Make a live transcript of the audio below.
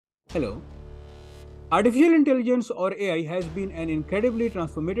Hello. Artificial intelligence or AI has been an incredibly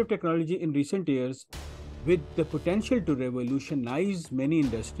transformative technology in recent years with the potential to revolutionize many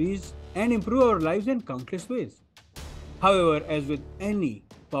industries and improve our lives in countless ways. However, as with any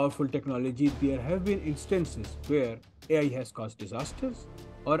powerful technology, there have been instances where AI has caused disasters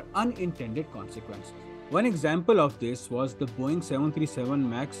or unintended consequences. One example of this was the Boeing 737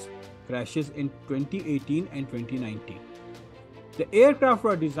 MAX crashes in 2018 and 2019. The aircraft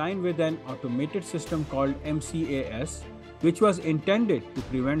were designed with an automated system called MCAS, which was intended to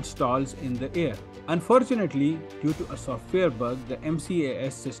prevent stalls in the air. Unfortunately, due to a software bug, the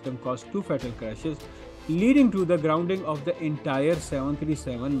MCAS system caused two fatal crashes, leading to the grounding of the entire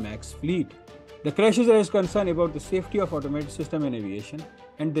 737 MAX fleet. The crashes raised concern about the safety of automated system in aviation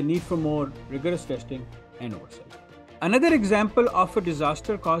and the need for more rigorous testing and oversight. Another example of a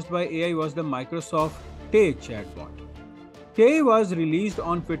disaster caused by AI was the Microsoft Tay chatbot. Tay was released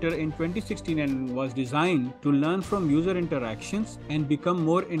on Twitter in 2016 and was designed to learn from user interactions and become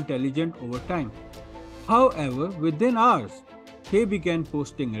more intelligent over time. However, within hours, Tay began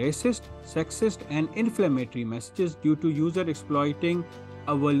posting racist, sexist, and inflammatory messages due to user exploiting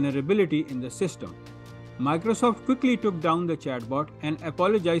a vulnerability in the system. Microsoft quickly took down the chatbot and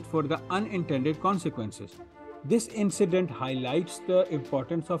apologized for the unintended consequences. This incident highlights the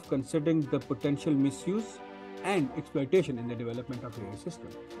importance of considering the potential misuse and exploitation in the development of AI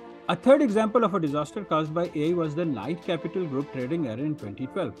systems. A third example of a disaster caused by AI was the Knight Capital Group trading error in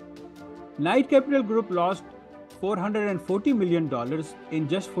 2012. Knight Capital Group lost $440 million in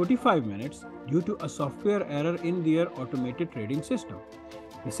just 45 minutes due to a software error in their automated trading system.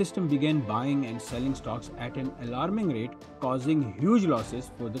 The system began buying and selling stocks at an alarming rate, causing huge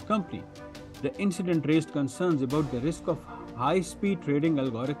losses for the company. The incident raised concerns about the risk of high-speed trading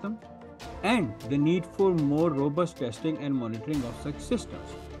algorithms and the need for more robust testing and monitoring of such systems.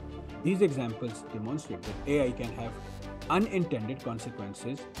 These examples demonstrate that AI can have unintended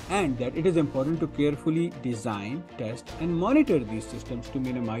consequences and that it is important to carefully design, test, and monitor these systems to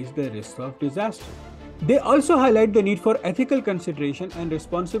minimize the risks of disaster. They also highlight the need for ethical consideration and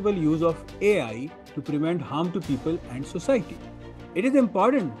responsible use of AI to prevent harm to people and society. It is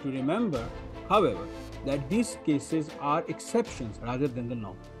important to remember, however, that these cases are exceptions rather than the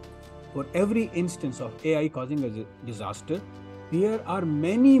norm. For every instance of AI causing a disaster, there are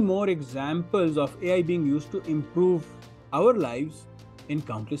many more examples of AI being used to improve our lives in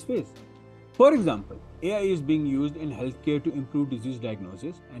countless ways. For example, AI is being used in healthcare to improve disease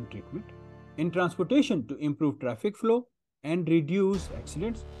diagnosis and treatment, in transportation to improve traffic flow and reduce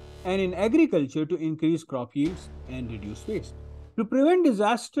accidents, and in agriculture to increase crop yields and reduce waste. To prevent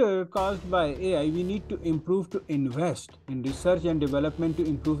disaster caused by AI, we need to invest in research and development to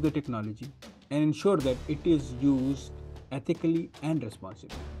improve the technology and ensure that it is used ethically and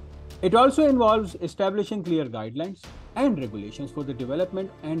responsibly. It also involves establishing clear guidelines and regulations for the development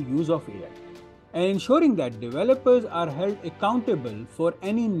and use of AI, and ensuring that developers are held accountable for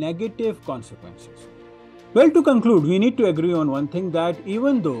any negative consequences. Well, to conclude, we need to agree on one thing, that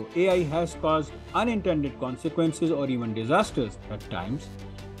even though AI has caused unintended consequences or even disasters at times,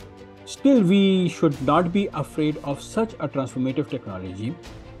 still we should not be afraid of such a transformative technology.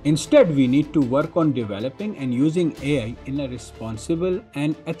 Instead, we need to work on developing and using AI in a responsible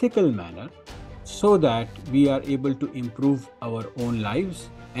and ethical manner so that we are able to improve our own lives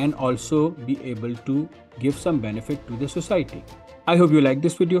and also be able to give some benefit to the society. I hope you liked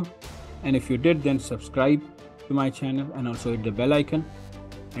this video, and if you did, then subscribe to my channel and also hit the bell icon,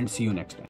 and see you next time.